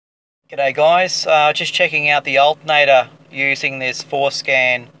G'day guys, just checking out the alternator using this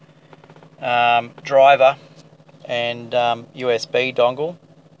forscan driver and USB dongle.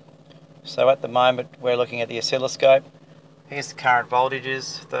 So at the moment we're looking at the oscilloscope. Here's the current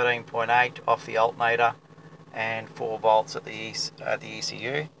voltages, 13.8 off the alternator and 4 volts at the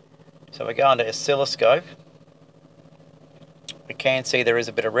ECU. So we're going to oscilloscope. We can see there is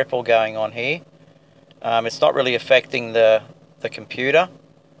a bit of ripple going on here. It's not really affecting the computer,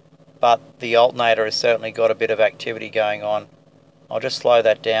 but the alternator has certainly got a bit of activity going on. I'll just slow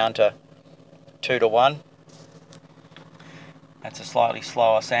that down to 2 to 1. That's a slightly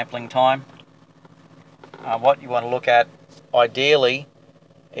slower sampling time. What you want to look at ideally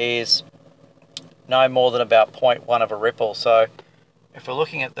is no more than about 0.1 of a ripple. So if we're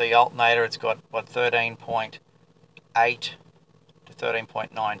looking at the alternator, it's got what, 13.8 to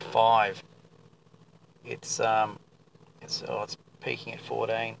 13.95. It's peaking at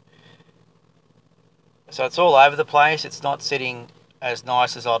 14. So it's all over the place. It's not sitting as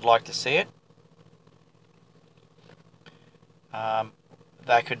nice as I'd like to see it. That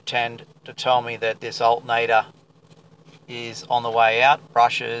could tend to tell me that this alternator is on the way out.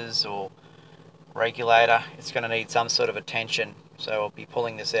 Brushes or regulator, it's going to need some sort of attention. So I'll be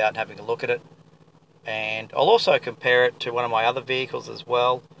pulling this out and having a look at it. And I'll also compare it to one of my other vehicles as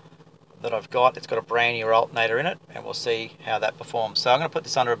well that I've got. It's got a brand new alternator in it, and we'll see how that performs. So I'm going to put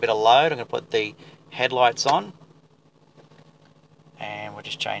this under a bit of load. I'm going to put the headlights on, and we'll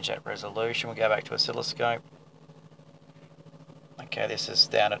just change that resolution. We'll go back to oscilloscope. Okay, this is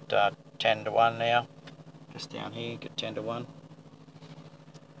down at 10 to 1 now. Just down here, get 10 to 1.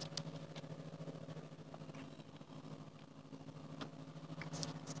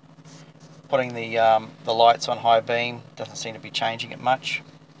 Putting the lights on high beam doesn't seem to be changing it much.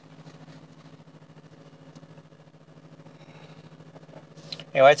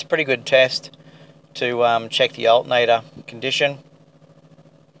 Anyway, it's a pretty good test to check the alternator condition.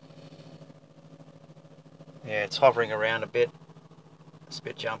 Yeah, it's hovering around a bit. It's a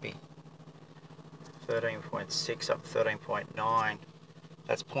bit jumpy. 13.6 up to 13.9.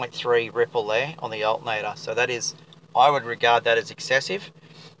 That's 0.3 ripple there on the alternator. So that is, I would regard that as excessive.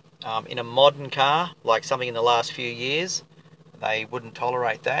 In a modern car, like something in the last few years, they wouldn't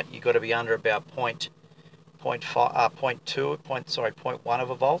tolerate that. You've got to be under about 0.1 of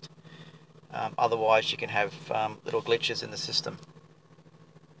a volt. Otherwise you can have little glitches in the system.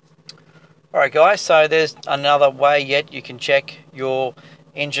 Alright guys, so there's another way yet you can check your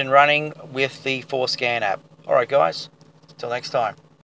engine running with the forscan app. Alright guys, until next time.